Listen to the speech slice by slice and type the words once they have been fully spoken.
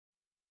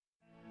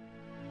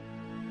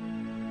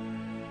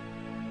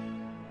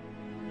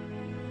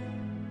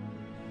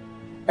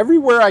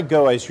Everywhere I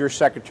go as your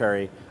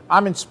secretary,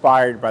 I'm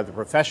inspired by the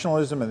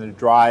professionalism and the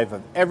drive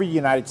of every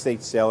United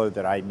States sailor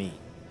that I meet.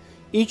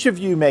 Each of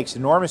you makes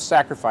enormous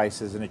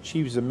sacrifices and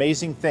achieves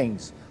amazing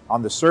things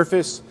on the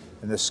surface,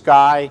 in the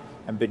sky,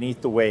 and beneath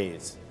the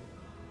waves.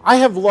 I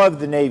have loved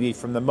the Navy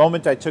from the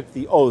moment I took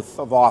the oath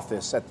of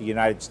office at the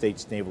United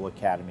States Naval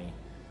Academy.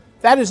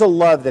 That is a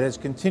love that has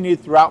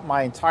continued throughout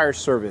my entire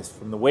service,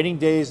 from the waning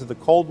days of the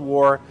Cold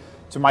War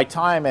to my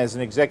time as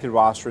an executive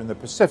officer in the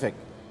Pacific,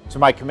 to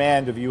my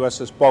command of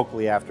USS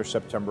Bulkley after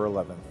September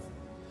 11th.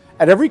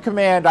 At every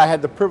command, I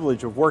had the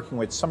privilege of working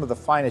with some of the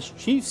finest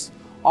chiefs,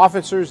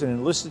 officers, and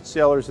enlisted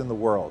sailors in the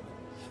world.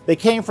 They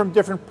came from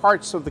different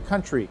parts of the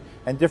country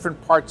and different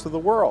parts of the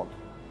world.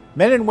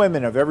 Men and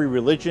women of every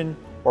religion,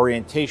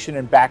 orientation,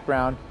 and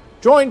background,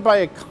 joined by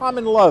a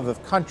common love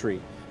of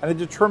country and a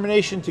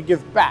determination to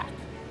give back.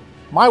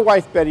 My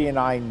wife Betty and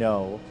I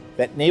know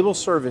that naval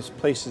service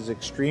places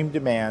extreme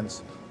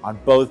demands on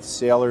both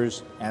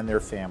sailors and their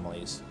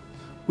families.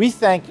 We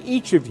thank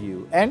each of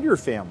you and your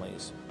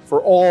families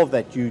for all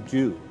that you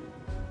do.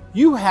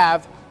 You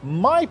have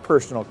my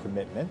personal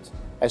commitment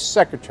as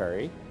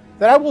secretary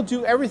that I will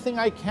do everything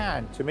I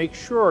can to make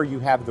sure you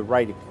have the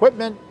right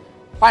equipment,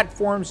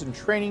 platforms, and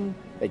training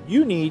that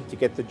you need to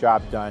get the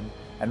job done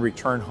and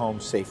return home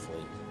safely.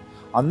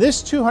 On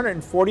this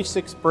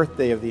 246th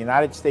birthday of the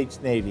United States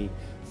Navy,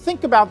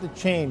 think about the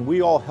chain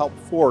we all help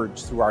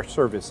forge through our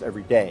service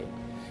every day.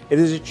 It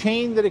is a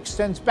chain that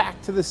extends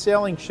back to the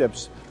sailing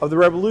ships of the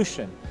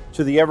Revolution,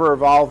 to the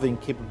ever-evolving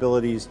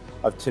capabilities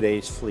of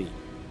today's fleet.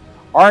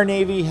 Our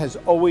Navy has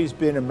always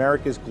been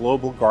America's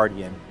global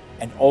guardian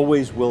and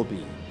always will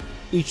be.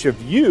 Each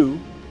of you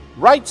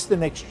writes the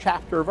next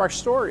chapter of our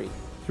story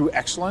through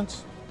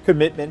excellence,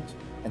 commitment,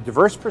 and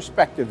diverse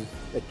perspectives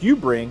that you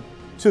bring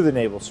to the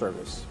naval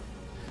service.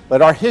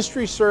 Let our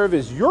history serve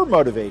as your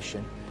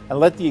motivation,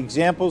 and let the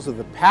examples of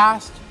the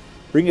past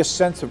bring a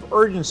sense of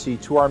urgency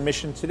to our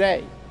mission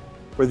today.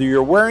 Whether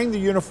you're wearing the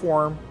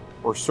uniform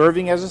or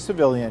serving as a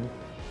civilian,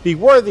 be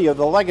worthy of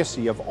the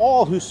legacy of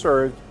all who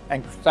served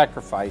and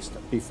sacrificed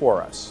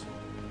before us.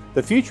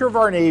 The future of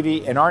our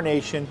Navy and our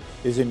nation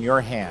is in your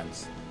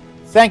hands.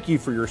 Thank you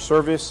for your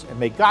service, and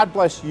may God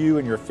bless you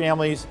and your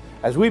families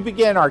as we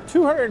begin our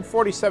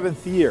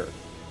 247th year.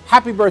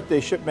 Happy birthday,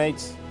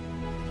 shipmates.